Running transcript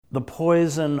The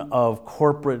poison of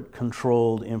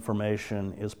corporate-controlled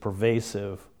information is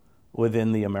pervasive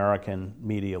within the American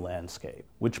media landscape,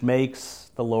 which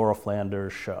makes the Laura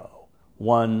Flanders Show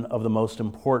one of the most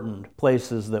important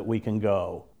places that we can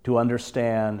go to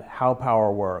understand how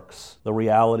power works, the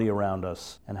reality around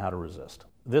us, and how to resist.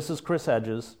 This is Chris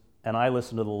Hedges, and I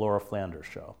listen to the Laura Flanders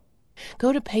Show.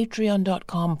 Go to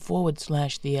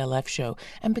patreon.com/The LF Show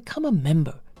and become a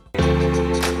member.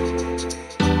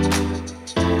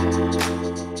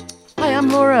 Hi, I'm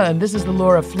Laura, and this is the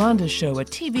Laura Flanders Show, a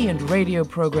TV and radio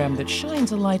program that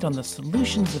shines a light on the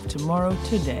solutions of tomorrow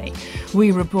today. We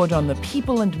report on the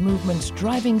people and movements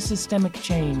driving systemic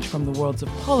change from the worlds of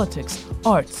politics,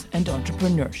 arts, and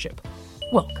entrepreneurship.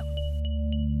 Welcome.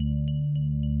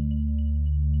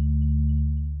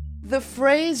 The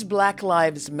phrase Black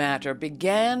Lives Matter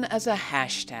began as a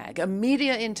hashtag, a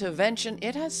media intervention.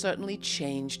 It has certainly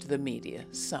changed the media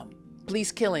some.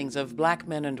 Police killings of black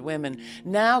men and women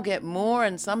now get more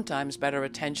and sometimes better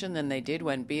attention than they did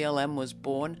when BLM was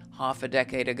born half a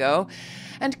decade ago.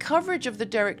 And coverage of the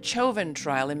Derek Chauvin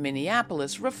trial in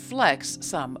Minneapolis reflects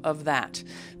some of that.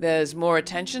 There's more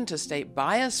attention to state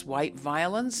bias, white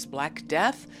violence, black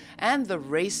death, and the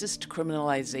racist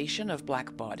criminalization of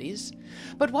black bodies.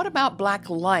 But what about black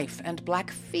life and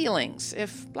black feelings?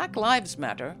 If Black Lives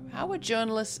Matter, how are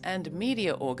journalists and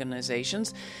media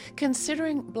organizations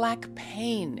considering black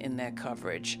pain in their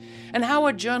coverage? And how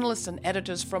are journalists and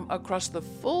editors from across the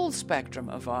full spectrum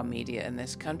of our media in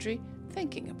this country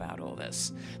thinking about all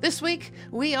this? This week,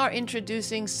 we are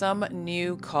introducing some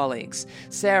new colleagues.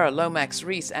 Sarah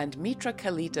Lomax-Reese and Mitra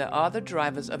Kalita are the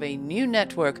drivers of a new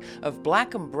network of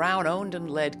black and brown-owned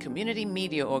and led community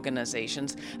media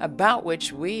organizations about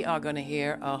which we are going to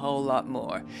hear a whole lot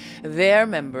more. Their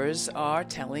members are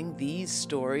telling these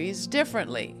stories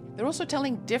differently. They're also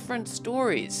telling different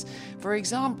stories. For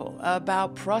example,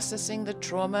 about processing the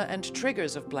trauma and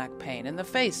triggers of black pain in the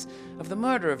face of the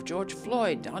murder of George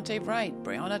Floyd, Daunte Wright,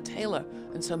 Breonna Taylor,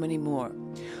 and so many more.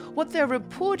 What they're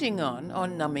reporting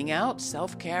on numbing out,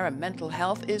 self-care, and mental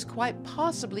health is quite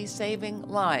possibly saving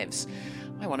lives.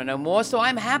 I want to know more, so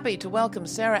I'm happy to welcome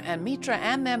Sarah and Mitra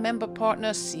and their member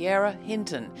partner, Sierra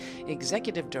Hinton,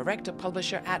 Executive Director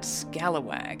Publisher at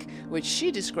Scalawag, which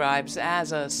she describes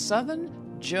as a Southern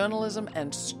journalism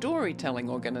and storytelling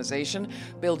organization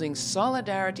building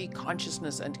solidarity,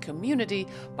 consciousness, and community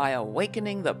by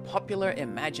awakening the popular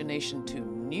imagination to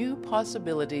new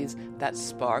possibilities that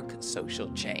spark social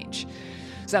change.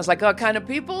 Sounds like our kind of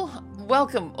people?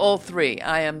 Welcome, all three.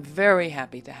 I am very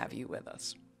happy to have you with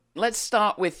us. Let's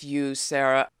start with you,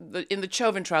 Sarah. In the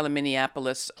Chauvin trial in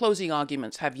Minneapolis, closing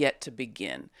arguments have yet to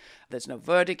begin. There's no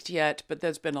verdict yet, but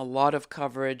there's been a lot of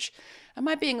coverage. Am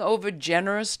I being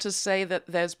overgenerous to say that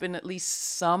there's been at least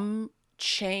some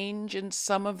change in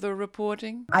some of the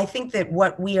reporting? I think that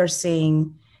what we are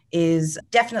seeing is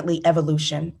definitely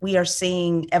evolution. We are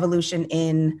seeing evolution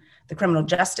in the criminal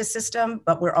justice system,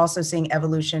 but we're also seeing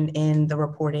evolution in the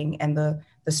reporting and the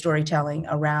storytelling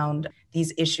around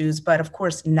these issues, but of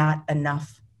course not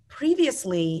enough.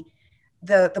 Previously,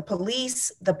 the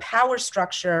police, the power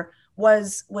structure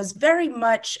was very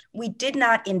much, we did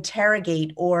not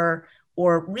interrogate or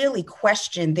really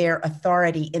question their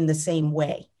authority in the same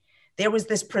way. There was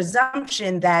this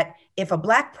presumption that if a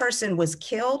Black person was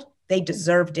killed, they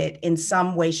deserved it in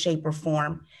some way, shape, or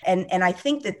form. And I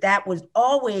think that would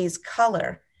always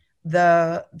color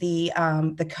the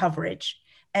coverage.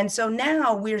 And so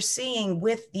now we're seeing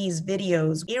with these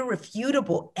videos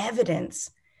irrefutable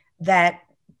evidence that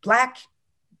Black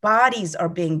bodies are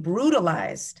being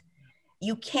brutalized.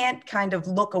 You can't kind of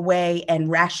look away and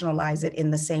rationalize it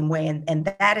in the same way. And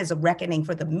that is a reckoning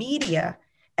for the media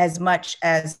as much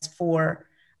as for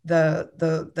the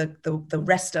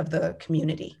rest of the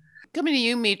community. Coming to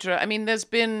you, Mitra, I mean, there's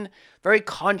been very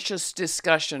conscious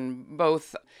discussion,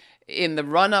 both in the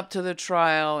run-up to the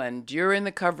trial and during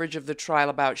the coverage of the trial,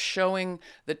 about showing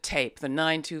the tape, the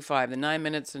 9:25, the 9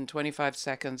 minutes and 25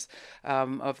 seconds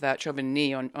of that Chauvin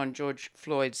knee on George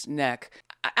Floyd's neck.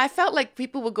 I felt like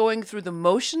people were going through the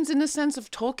motions in the sense of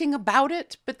talking about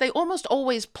it, but they almost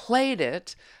always played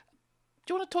it.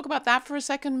 Do you want to talk about that for a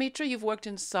second, Mitra? You've worked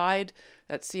inside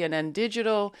at CNN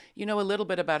Digital. You know a little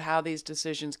bit about how these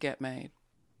decisions get made.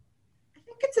 I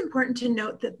think it's important to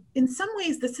note that in some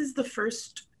ways, this is the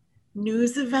first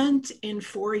news event in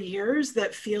 4 years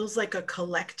that feels like a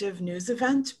collective news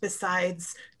event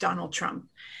besides Donald Trump.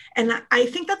 And I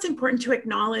think that's important to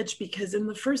acknowledge, because in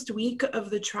the first week of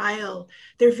the trial,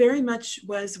 there very much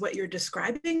was what you're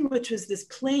describing, which was this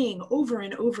playing over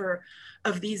and over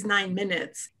of these 9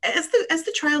 minutes. As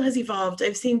the trial has evolved,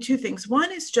 I've seen two things.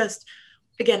 One is just,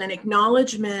 again, an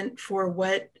acknowledgement for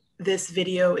what this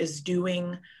video is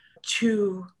doing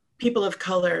to people of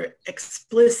color,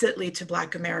 explicitly to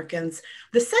Black Americans.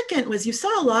 The second was you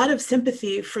saw a lot of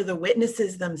sympathy for the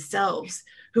witnesses themselves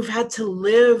who've had to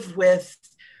live with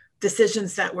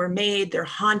decisions that were made. They're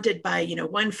haunted by,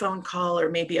 one phone call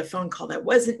or maybe a phone call that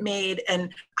wasn't made.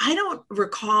 And I don't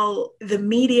recall the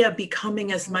media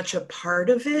becoming as much a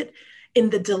part of it in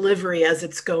the delivery as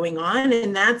it's going on.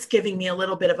 And that's giving me a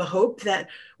little bit of a hope that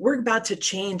we're about to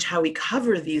change how we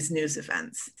cover these news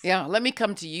events. Yeah, let me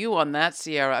come to you on that,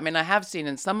 Sierra. I mean, I have seen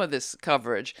in some of this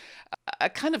coverage a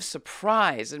kind of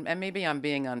surprise, and maybe I'm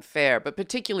being unfair, but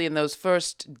particularly in those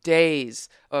first days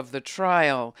of the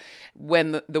trial,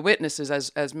 when the witnesses,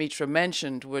 as Mitra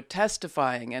mentioned, were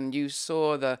testifying, and you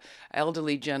saw the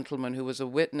elderly gentleman who was a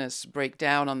witness break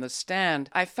down on the stand.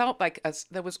 I felt like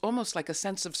there was almost like a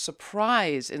sense of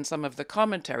surprise in some of the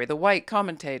commentary. The white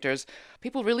commentators,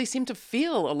 people really seemed to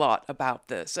feel a lot about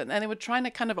this, and they were trying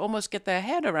to kind of almost get their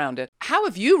head around it. How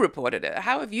have you reported it?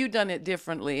 How have you done it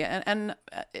differently? And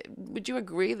would you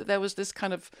agree that there was this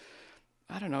kind of,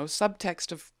 I don't know,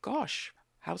 subtext of, gosh,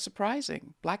 how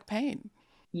surprising, Black pain?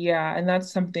 Yeah, and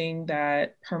that's something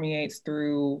that permeates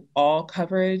through all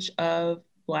coverage of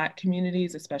Black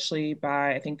communities, especially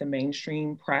by, I think, the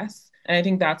mainstream press. And I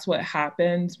think that's what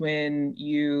happens when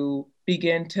you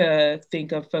begin to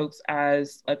think of folks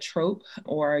as a trope,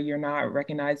 or you're not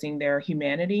recognizing their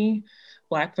humanity.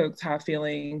 Black folks have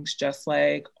feelings just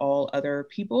like all other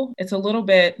people. It's a little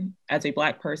bit, as a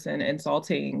Black person,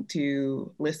 insulting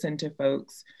to listen to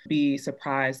folks be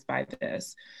surprised by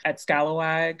this. At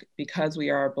Scalawag, because we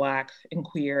are Black and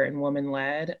queer and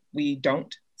woman-led, we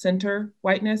don't center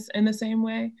whiteness in the same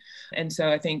way. And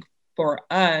so I think for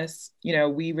us,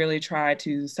 we really try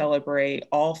to celebrate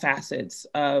all facets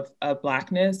of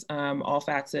Blackness, all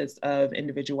facets of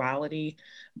individuality,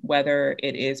 whether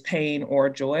it is pain or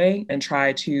joy, and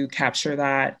try to capture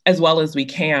that as well as we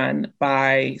can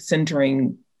by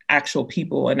centering actual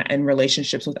people and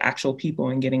relationships with actual people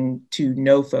and getting to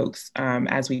know folks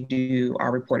as we do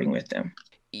our reporting with them.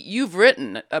 You've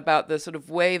written about the sort of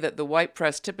way that the white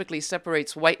press typically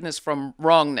separates whiteness from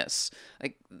wrongness.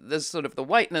 Like there's sort of the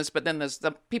whiteness, but then there's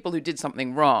the people who did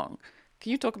something wrong.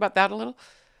 Can you talk about that a little?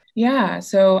 Yeah,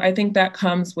 so I think that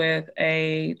comes with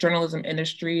a journalism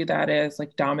industry that is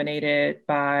dominated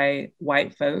by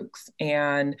white folks.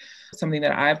 And something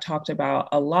that I've talked about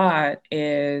a lot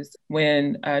is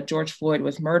when George Floyd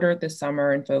was murdered this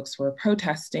summer and folks were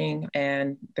protesting,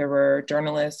 and there were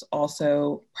journalists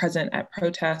also present at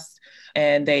protests,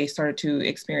 and they started to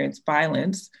experience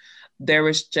violence. There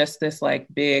was just this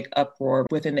big uproar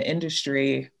within the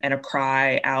industry and a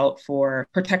cry out for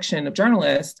protection of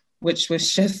journalists, which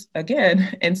was just,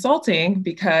 again, insulting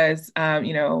because,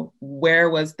 where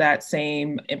was that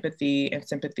same empathy and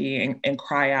sympathy and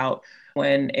cry out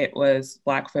when it was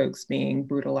Black folks being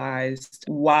brutalized?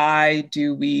 Why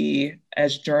do we,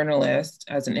 as journalists,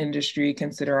 as an industry,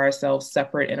 consider ourselves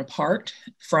separate and apart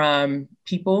from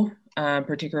people,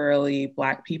 particularly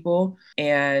Black people?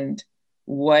 And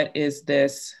what is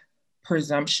this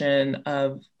presumption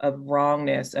of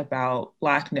wrongness about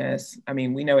Blackness? I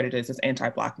mean, we know what it is. It's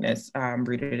anti-Blackness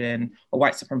rooted in a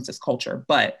white supremacist culture,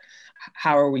 but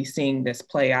how are we seeing this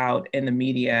play out in the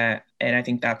media? And I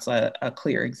think that's a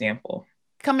clear example.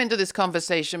 Come into this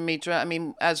conversation, Mitra. I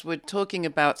mean, as we're talking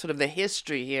about sort of the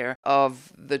history here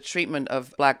of the treatment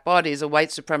of Black bodies, a white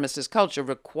supremacist culture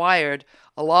required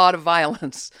a lot of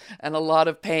violence and a lot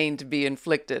of pain to be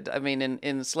inflicted. I mean,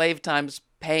 in slave times,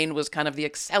 pain was kind of the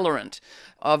accelerant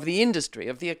of the industry,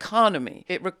 of the economy.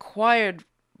 It required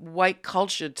white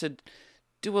culture to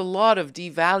do a lot of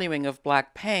devaluing of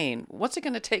Black pain. What's it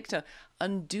going to take to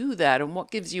undo that? And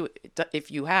what gives you, if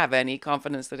you have any,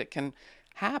 confidence that it can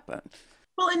happen?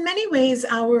 Well, in many ways,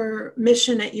 our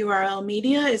mission at URL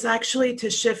Media is actually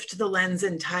to shift the lens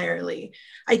entirely.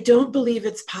 I don't believe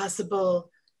it's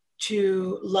possible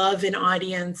to love an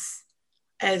audience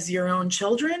as your own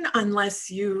children unless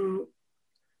you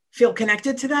feel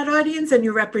connected to that audience and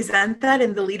you represent that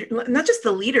in the not just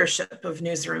the leadership of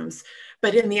newsrooms,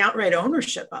 but in the outright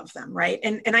ownership of them, right?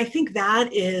 And I think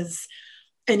that is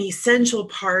an essential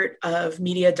part of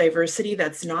media diversity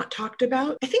that's not talked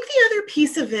about. I think the other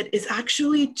piece of it is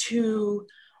actually to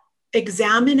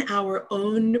examine our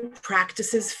own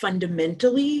practices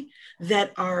fundamentally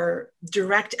that are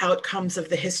direct outcomes of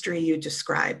the history you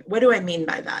describe. What do I mean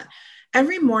by that?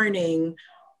 Every morning,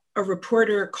 a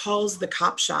reporter calls the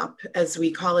cop shop, as we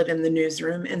call it in the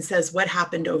newsroom, and says, what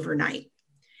happened overnight?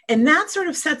 And that sort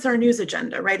of sets our news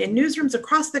agenda, right? In newsrooms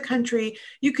across the country,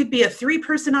 you could be a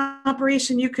 3-person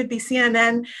operation, you could be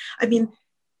CNN. I mean,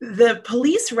 the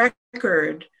police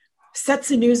record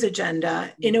sets a news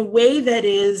agenda in a way that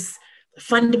is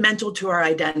fundamental to our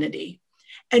identity.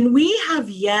 And we have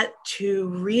yet to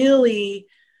really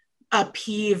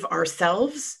upheave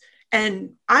ourselves.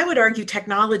 And I would argue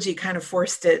technology kind of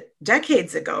forced it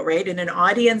decades ago, right? In an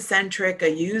audience-centric,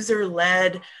 a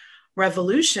user-led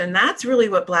revolution, that's really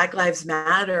what Black Lives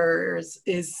Matter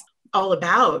is all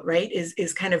about, right?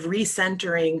 Is kind of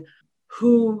recentering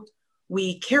who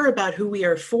we care about, who we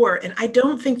are for. And I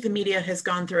don't think the media has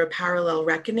gone through a parallel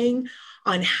reckoning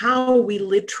on how we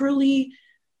literally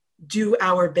do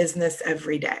our business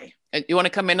every day. You want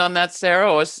to come in on that,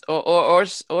 Sarah,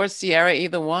 or Sierra,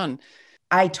 either one?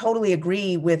 I totally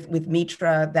agree with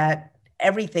Mitra that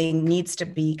everything needs to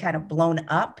be kind of blown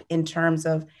up in terms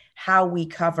of how we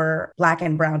cover Black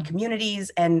and Brown communities,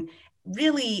 and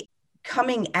really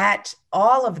coming at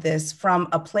all of this from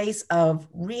a place of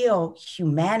real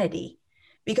humanity.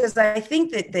 Because I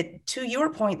think that to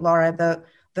your point, Laura,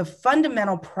 the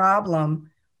fundamental problem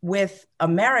with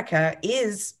America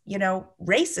is,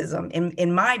 racism,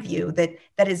 in my view, that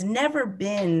has never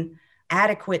been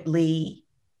adequately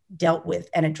dealt with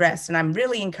and addressed. And I'm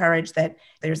really encouraged that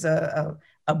there's a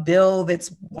bill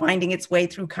that's winding its way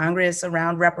through Congress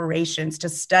around reparations, to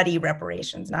study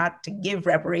reparations, not to give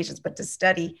reparations, but to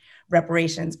study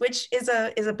reparations, which is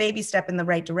a baby step in the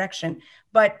right direction.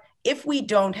 But if we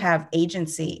don't have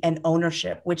agency and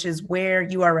ownership, which is where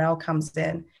URL comes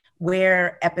in,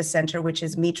 where Epicenter, which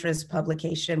is Mitra's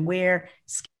publication, where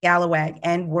Scalawag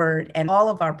and Word and all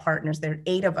of our partners, there are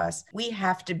 8 of us, we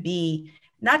have to be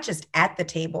not just at the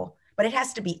table, but it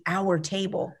has to be our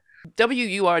table.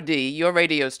 WURD, your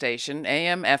radio station,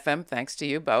 AM, FM, thanks to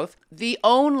you both, the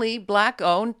only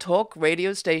Black-owned talk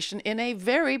radio station in a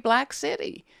very Black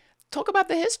city. Talk about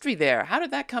the history there. How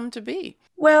did that come to be?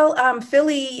 Well,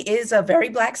 Philly is a very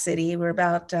Black city. We're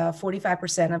about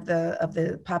 45% of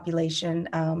the population,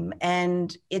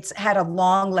 and it's had a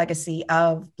long legacy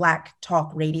of Black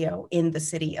talk radio in the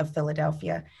city of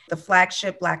Philadelphia. The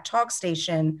flagship Black talk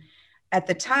station at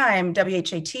the time,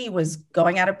 WHAT, was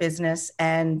going out of business,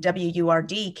 and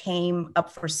WURD came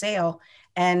up for sale.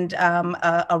 And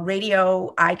a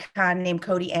radio icon named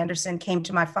Cody Anderson came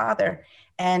to my father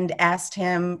and asked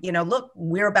him, look,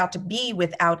 we're about to be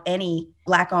without any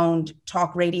Black-owned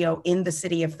talk radio in the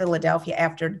city of Philadelphia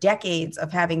after decades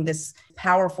of having this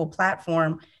powerful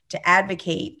platform to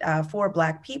advocate for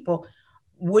Black people.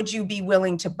 Would you be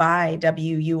willing to buy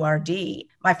WURD?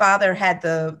 My father had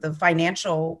the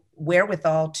financial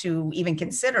wherewithal to even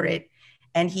consider it.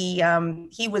 And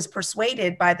he was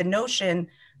persuaded by the notion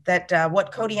that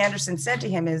what Cody Anderson said to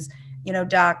him is,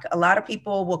 Doc, a lot of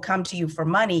people will come to you for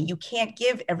money. You can't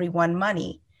give everyone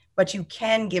money, but you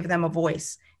can give them a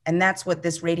voice. And that's what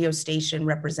this radio station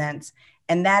represents.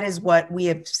 And that is what we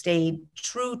have stayed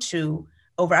true to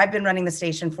I've been running the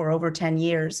station for over 10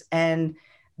 years. And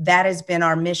that has been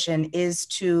our mission, is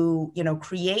to,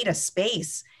 create a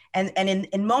space. And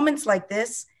in moments like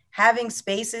this, having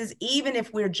spaces, even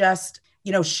if we're just,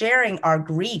 sharing our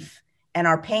grief and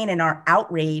our pain and our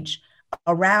outrage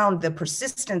around the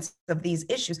persistence of these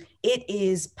issues, it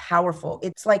is powerful.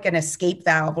 It's like an escape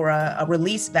valve or a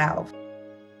release valve.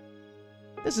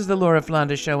 This is the Laura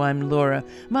Flanders Show. I'm Laura.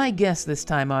 My guests this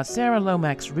time are Sarah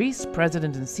Lomax-Reese,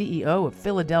 President and CEO of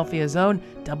Philadelphia's own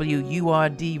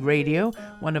WURD Radio,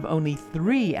 one of only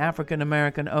 3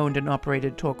 African-American owned and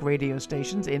operated talk radio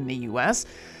stations in the U.S.,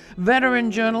 veteran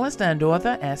journalist and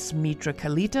author S. Mitra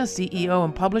Kalita, CEO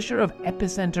and publisher of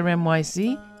Epicenter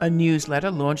NYC, a newsletter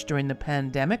launched during the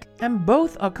pandemic, and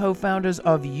both are co-founders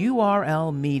of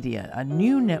URL Media, a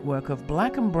new network of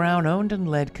Black and Brown owned and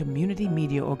led community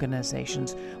media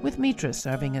organizations, with Mitra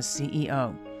serving as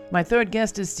CEO. My third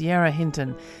guest is Sierra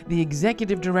Hinton, the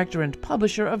executive director and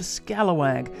publisher of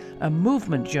Scalawag, a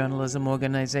movement journalism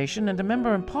organization and a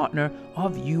member and partner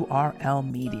of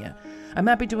URL Media. I'm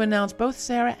happy to announce both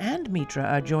Sarah and Mitra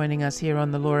are joining us here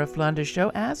on the Laura Flanders Show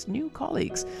as new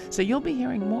colleagues, so you'll be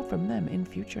hearing more from them in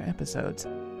future episodes.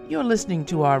 You're listening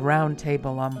to our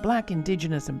roundtable on Black,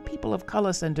 Indigenous, and people of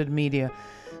color-centered media,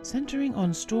 centering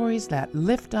on stories that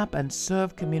lift up and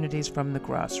serve communities from the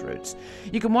grassroots.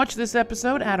 You can watch this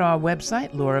episode at our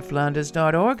website,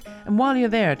 lauraflanders.org, and while you're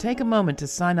there, take a moment to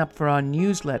sign up for our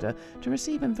newsletter to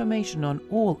receive information on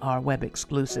all our web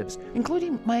exclusives,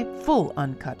 including my full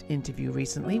uncut interview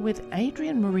recently with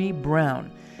Adrienne Marie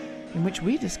Brown, in which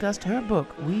we discussed her book,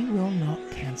 We Will Not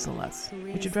Cancel Us,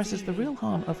 which addresses the real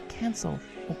harm of cancel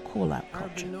or call-out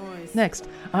culture. Next,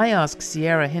 I ask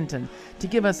Sierra Hinton to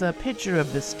give us a picture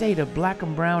of the state of Black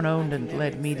and Brown owned and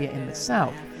led media in the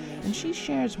South, and she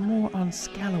shares more on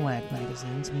Scalawag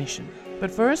magazine's mission.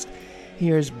 But first,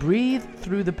 Here's Breathe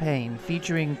Through the Pain,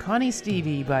 featuring Connie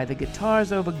Stevie by the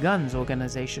Guitars Over Guns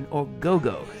organization, or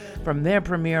GOGO, from their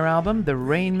premiere album, The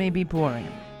Rain May Be Pouring.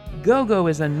 GOGO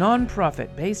is a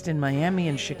non-profit based in Miami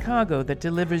and Chicago that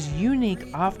delivers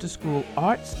unique after-school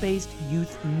arts-based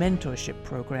youth mentorship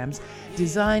programs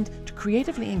designed to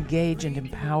creatively engage and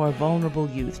empower vulnerable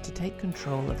youth to take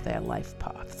control of their life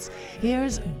paths.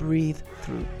 Here's Breathe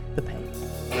Through the Pain.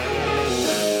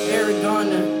 Eric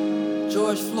Garner,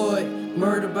 George Floyd,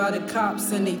 murdered by the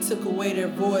cops and they took away their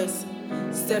voice.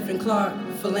 Stephen Clark,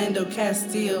 Philando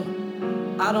Castile,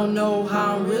 I don't know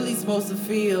how I'm really supposed to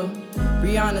feel.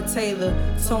 Breonna Taylor,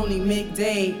 Tony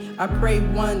McDade, I pray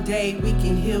one day we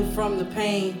can heal from the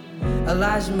pain.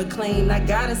 Elijah McClain, I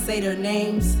gotta say their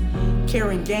names.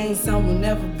 Karen Gaines, some will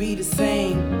never be the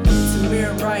same.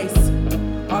 Tamir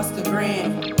Rice, Oscar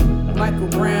Grant, Michael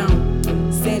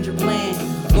Brown, Sandra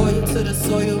Bland, loyal to the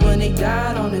soil when they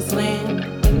died on this land.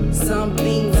 Some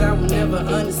things I will never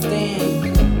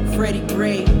understand. Freddie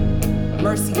Gray,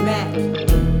 Mercy Mack,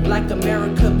 like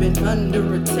America been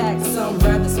under attack. Some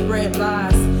rather spread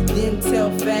lies than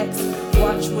tell facts.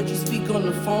 Watch what you speak on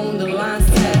the phone, the lines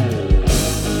tap.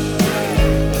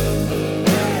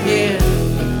 Yeah,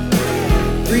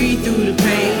 breathe through the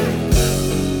pain.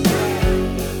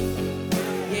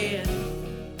 Yeah.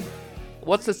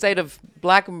 What's the state of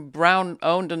Black and Brown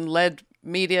owned and led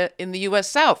media in the U.S.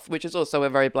 South, which is also a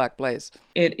very Black place?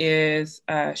 It is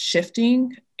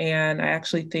shifting. And I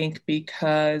actually think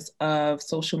because of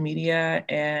social media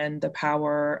and the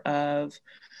power of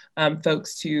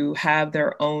folks to have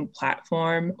their own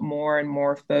platform, more and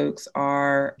more folks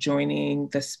are joining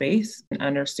the space and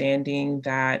understanding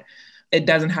that it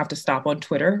doesn't have to stop on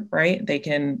Twitter, right? They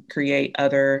can create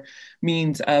other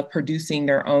means of producing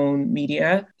their own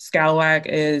media. Scalawag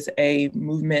is a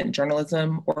movement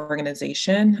journalism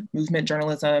organization. Movement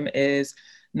journalism is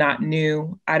not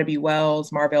new. Ida B.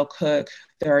 Wells, Marvell Cook,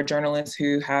 there are journalists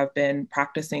who have been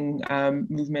practicing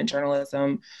movement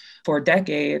journalism for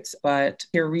decades, but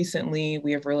here recently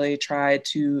we have really tried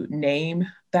to name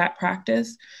that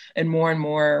practice. And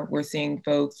more we're seeing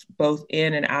folks both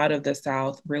in and out of the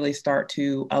South really start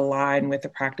to align with the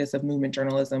practice of movement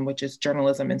journalism, which is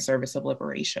journalism in service of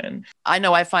liberation. I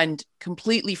know I find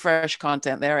completely fresh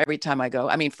content there every time I go.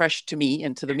 I mean, fresh to me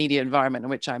and to the media environment in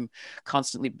which I'm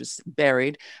constantly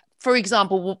buried. For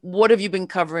example, what have you been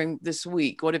covering this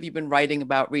week? What have you been writing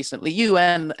about recently, you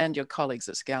and your colleagues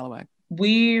at Scalawag?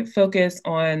 We focus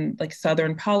on like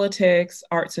Southern politics,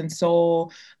 arts and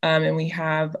soul, and we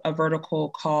have a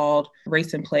vertical called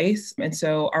Race and Place. And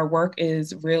so our work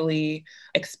is really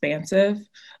expansive.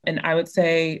 And I would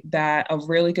say that a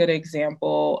really good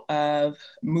example of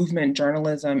movement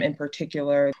journalism in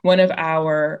particular, one of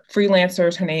our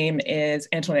freelancers, her name is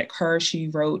Antoinette Kerr. She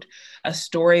wrote a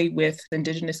story with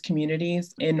Indigenous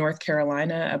communities in North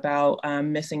Carolina about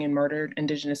missing and murdered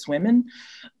Indigenous women.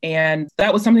 And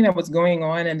that was something that was going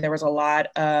on, and there was a lot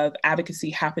of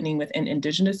advocacy happening within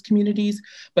Indigenous communities,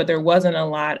 but there wasn't a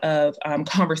lot of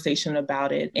conversation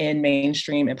about it in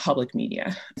mainstream and public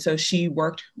media. So she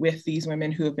worked with these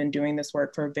women who have been doing this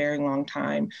work for a very long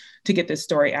time to get this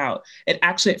story out. It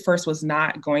actually at first was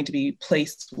not going to be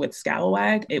placed with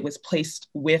Scalawag. It was placed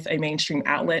with a mainstream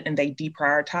outlet, and they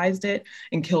deprioritized it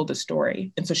and killed the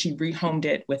story. And so she rehomed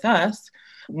it with us.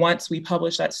 Once we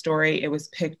published that story, it was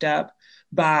picked up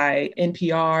by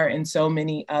NPR and so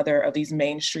many other of these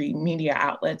mainstream media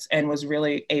outlets, and was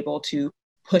really able to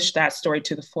push that story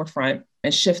to the forefront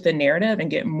and shift the narrative and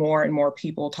get more and more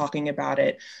people talking about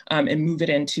it, and move it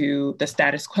into the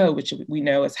status quo, which we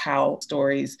know is how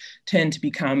stories tend to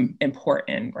become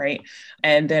important, right?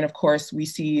 And then, of course, we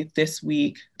see this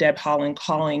week Deb Haaland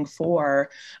calling for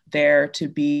there to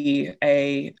be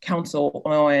a council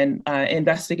on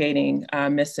investigating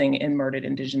missing and murdered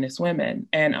Indigenous women.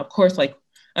 And of course, like,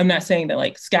 I'm not saying that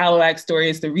like Scalawag's story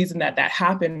is the reason that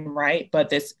happened, right?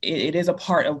 But it is a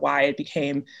part of why it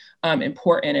became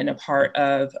important and a part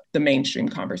of the mainstream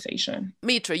conversation.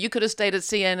 Mitra, you could have stayed at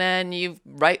CNN, you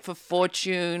write for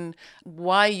Fortune.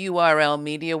 Why URL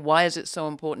Media? Why is it so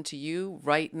important to you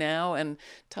right now? And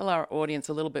tell our audience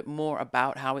a little bit more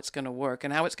about how it's going to work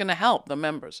and how it's going to help the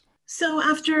members. So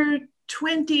after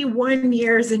 21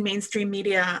 years in mainstream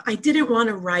media, I didn't want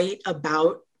to write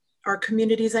about our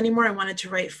communities anymore. I wanted to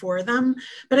write for them,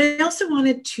 but I also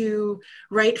wanted to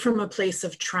write from a place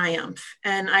of triumph.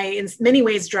 And I, in many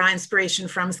ways, draw inspiration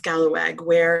from Scalawag,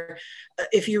 where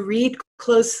if you read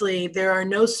closely, there are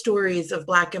no stories of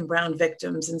Black and Brown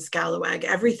victims in Scalawag.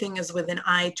 Everything is with an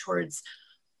eye towards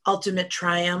ultimate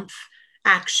triumph,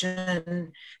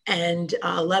 action, and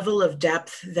a level of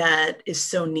depth that is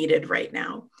so needed right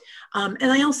now.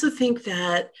 And I also think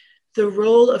that the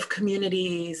role of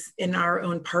communities in our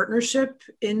own partnership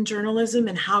in journalism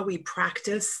and how we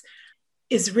practice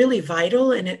is really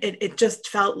vital. And it just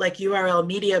felt like URL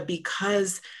Media,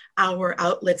 because our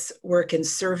outlets work in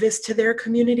service to their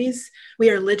communities. We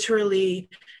are literally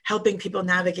helping people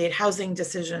navigate housing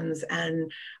decisions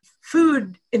and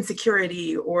food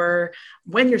insecurity, or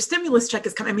when your stimulus check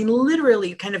is coming. I mean,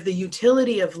 literally kind of the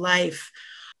utility of life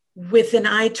with an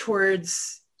eye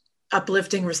towards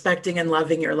uplifting, respecting, and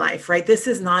loving your life, right? This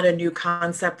is not a new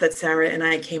concept that Sarah and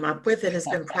I came up with. It has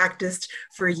been practiced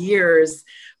for years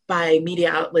by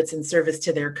media outlets in service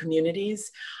to their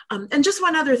communities. And just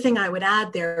one other thing I would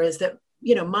add there is that,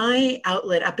 you know, my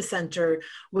outlet, Epicenter,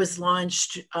 was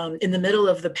launched in the middle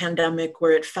of the pandemic,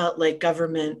 where it felt like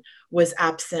government was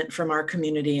absent from our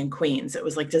community in Queens. It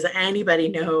was like, does anybody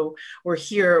know we're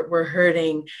here, we're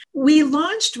hurting? We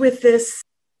launched with this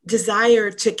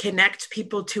desire to connect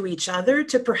people to each other,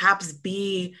 to perhaps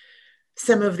be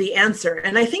some of the answer.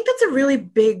 And I think that's a really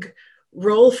big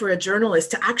role for a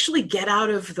journalist, to actually get out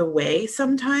of the way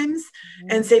sometimes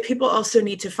and say people also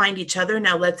need to find each other.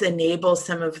 Now let's enable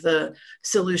some of the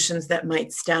solutions that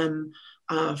might stem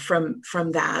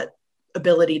from that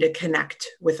ability to connect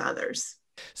with others.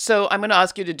 So I'm going to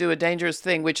ask you to do a dangerous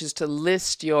thing, which is to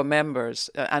list your members.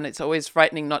 And it's always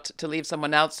frightening not to leave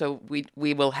someone out. So we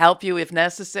will help you if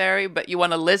necessary, but you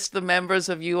want to list the members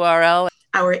of URL.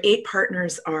 Our 8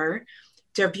 partners are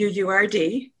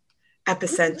WURD,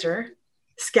 Epicenter,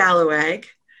 Scalawag,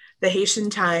 The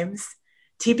Haitian Times,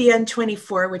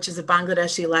 TBN24, which is a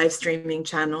Bangladeshi live streaming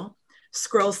channel,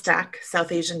 Scrollstack,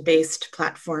 South Asian-based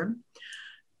platform,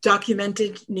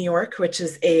 Documented New York, which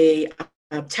is a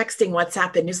texting,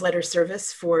 WhatsApp, and newsletter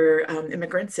service for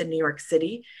immigrants in New York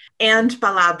City, and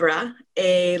Palabra,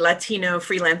 a Latino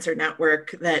freelancer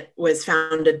network that was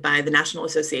founded by the National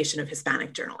Association of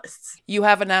Hispanic Journalists. You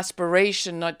have an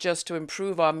aspiration not just to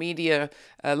improve our media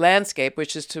landscape,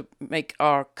 which is to make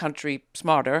our country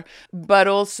smarter, but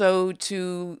also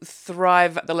to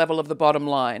thrive at the level of the bottom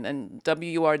line. And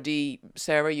WURD,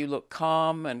 Sarah, you look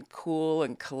calm and cool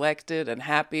and collected and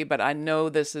happy, but I know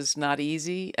this is not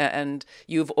easy. And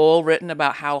you've all written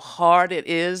about how hard it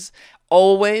is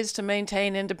always to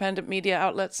maintain independent media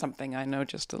outlets, something I know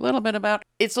just a little bit about.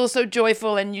 It's also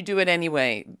joyful and you do it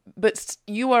anyway. But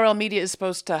URL Media is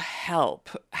supposed to help.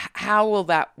 How will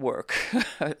that work?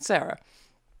 Sarah?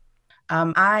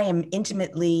 I am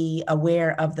intimately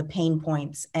aware of the pain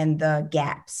points and the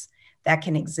gaps that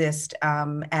can exist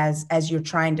as you're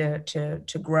trying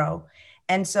to grow.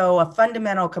 And so a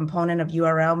fundamental component of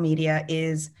URL Media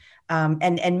is,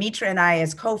 and Mitra and I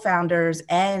as co-founders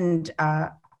and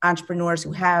entrepreneurs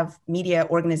who have media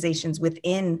organizations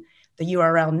within the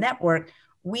URL network,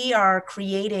 we are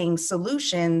creating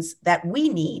solutions that we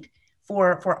need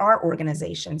for our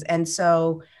organizations. And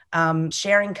so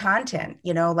sharing content,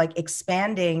 you know, like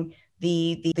expanding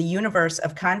the universe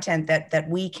of content that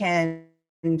we can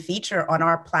feature on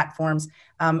our platforms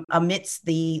amidst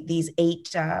these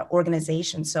 8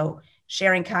 organizations. So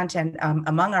sharing content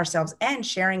among ourselves and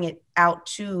sharing it out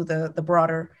to the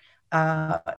broader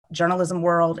journalism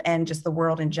world and just the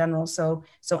world in general. So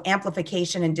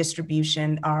amplification and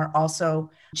distribution are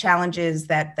also challenges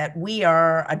that we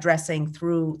are addressing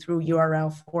through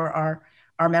URL for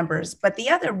our members. But the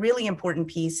other really important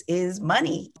piece is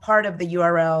money. Part of the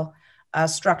URL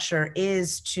structure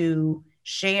is to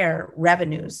share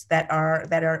revenues that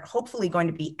are hopefully going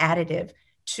to be additive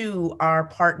to our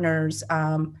partners'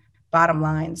 bottom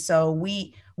line. So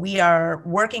we are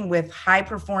working with high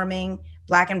performing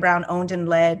Black and Brown owned and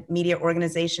led media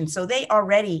organizations. So they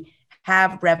already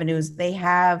have revenues, they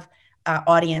have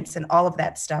audience and all of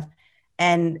that stuff.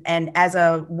 And as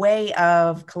a way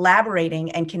of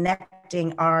collaborating and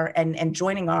connecting and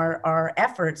joining our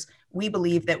efforts, we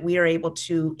believe that we are able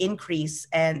to increase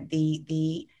and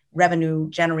the revenue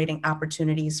generating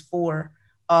opportunities for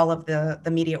all of the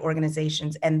media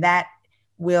organizations. And that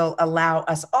will allow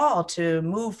us all to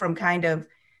move from kind of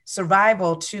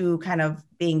survival to kind of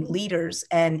being leaders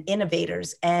and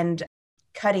innovators and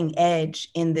cutting edge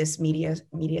in this media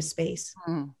space.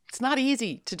 It's not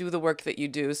easy to do the work that you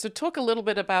do. So talk a little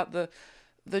bit about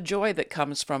the joy that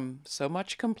comes from so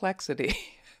much complexity.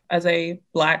 As a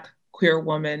Black queer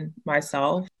woman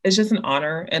myself, it's just an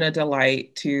honor and a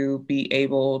delight to be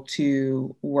able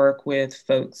to work with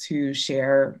folks who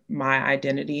share my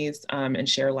identities and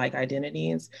share like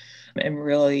identities and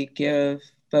really give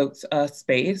folks a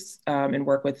space and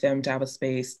work with them to have a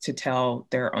space to tell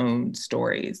their own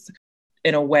stories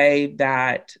in a way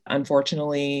that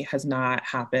unfortunately has not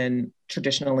happened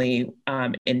traditionally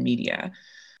in media.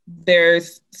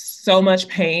 there's so much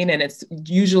pain, and it's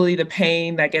usually the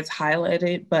pain that gets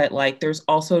highlighted, but like there's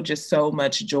also just so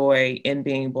much joy in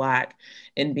being Black,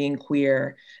 in being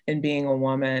queer, in being a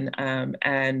woman.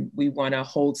 And we want to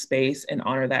hold space and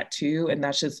honor that too. And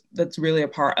that's really a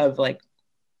part of like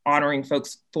honoring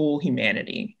folks' full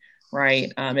humanity,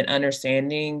 right? And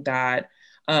understanding that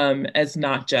as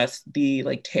not just the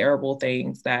like terrible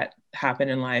things that happen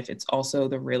in life, it's also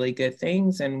the really good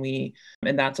things, and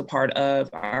that's a part of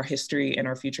our history and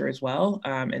our future as well,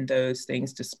 and those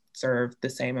things deserve the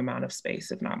same amount of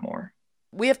space, if not more.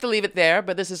 We have to leave it there,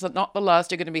 but this is not the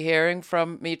last you're going to be hearing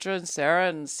from Mitra and Sarah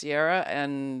and Sierra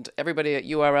and everybody at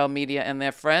URL Media and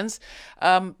their friends.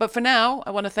 But for now,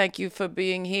 I want to thank you for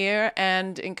being here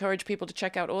and encourage people to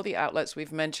check out all the outlets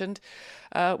we've mentioned.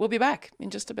 We'll be back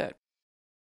in just a bit.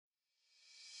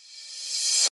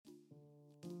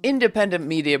 Independent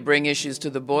media bring issues to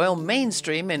the boil,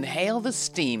 mainstream inhale the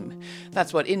steam.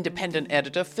 That's what independent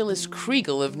editor Phyllis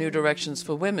Kriegel of New Directions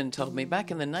for Women told me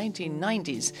back in the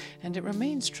 1990s, and it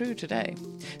remains true today.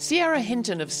 Sierra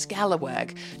Hinton of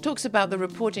Scalawag talks about the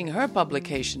reporting her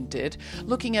publication did,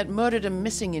 looking at murdered and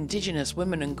missing Indigenous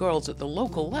women and girls at the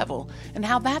local level, and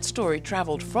how that story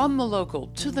traveled from the local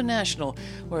to the national,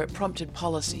 where it prompted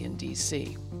policy in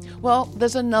D.C. Well,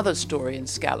 there's another story in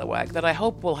Scalawag that I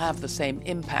hope will have the same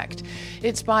impact.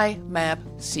 It's by Mab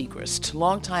Segrist,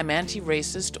 longtime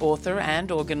anti-racist author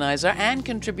and organizer and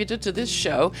contributor to this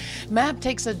show. Mab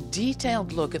takes a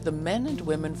detailed look at the men and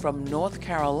women from North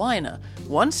Carolina,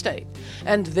 one state,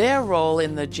 and their role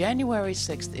in the January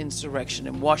 6th insurrection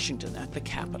in Washington at the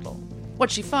Capitol. What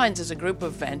she finds is a group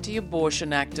of anti-abortion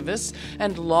activists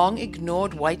and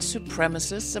long-ignored white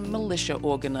supremacists and militia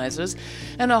organizers,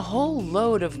 and a whole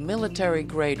load of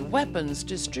military-grade weapons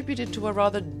distributed to a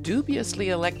rather dubiously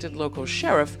elected local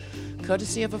sheriff,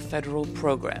 courtesy of a federal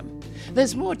program.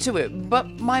 There's more to it, but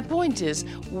my point is,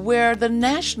 where the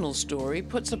national story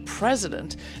puts a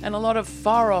president and a lot of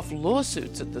far-off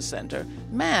lawsuits at the center,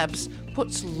 Mabs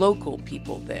puts local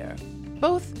people there,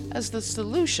 both as the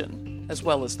solution as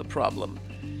well as the problem.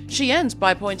 She ends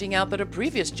by pointing out that a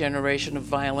previous generation of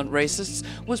violent racists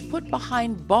was put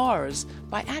behind bars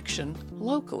by action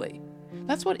locally.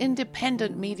 That's what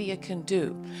independent media can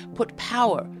do, put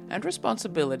power and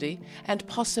responsibility and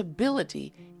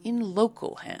possibility in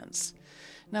local hands.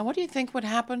 Now, what do you think would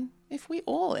happen if we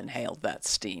all inhaled that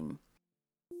steam?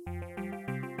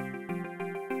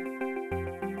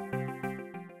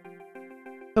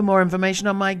 For more information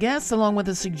on my guests, along with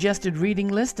a suggested reading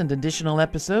list and additional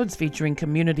episodes featuring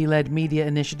community-led media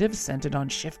initiatives centered on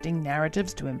shifting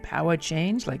narratives to empower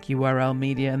change, like URL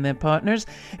Media and their partners,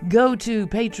 go to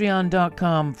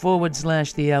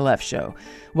patreon.com/The LF Show.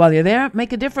 While you're there,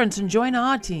 make a difference and join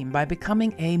our team by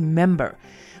becoming a member.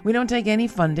 We don't take any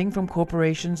funding from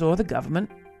corporations or the government,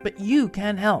 but you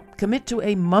can help. Commit to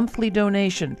a monthly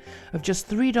donation of just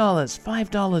 $3,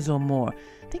 $5 or more.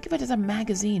 Think of it as a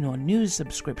magazine or news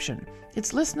subscription.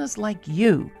 It's listeners like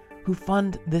you who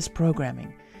fund this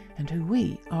programming and who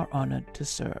we are honored to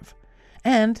serve.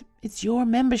 And it's your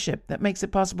membership that makes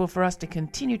it possible for us to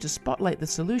continue to spotlight the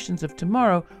solutions of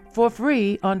tomorrow for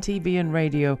free on TV and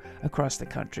radio across the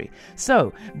country.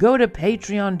 So go to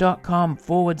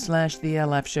patreon.com/The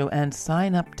LF Show and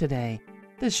sign up today.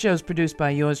 This show's produced by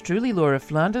yours truly, Laura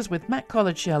Flanders, with Matt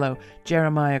Colacello,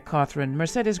 Jeremiah Cothran,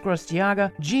 Mercedes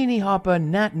Grostiaga, Jeannie Hopper,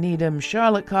 Nat Needham,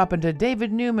 Charlotte Carpenter,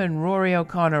 David Newman, Rory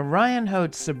O'Connor, Ryan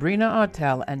Hotes, Sabrina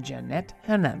Artel, and Jeanette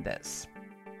Hernandez.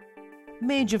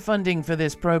 Major funding for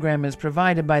this program is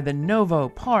provided by the Novo,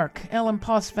 Park, Ellen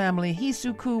Poss Family,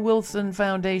 Hisuku Wilson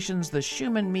Foundations, the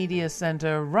Schumann Media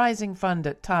Center, Rising Fund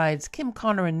at Tides, Kim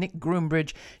Connor and Nick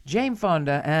Groombridge, Jane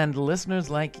Fonda, and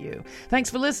listeners like you. Thanks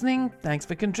for listening. Thanks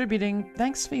for contributing.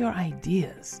 Thanks for your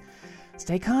ideas.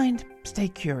 Stay kind. Stay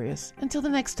curious. Until the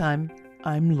next time,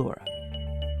 I'm Laura.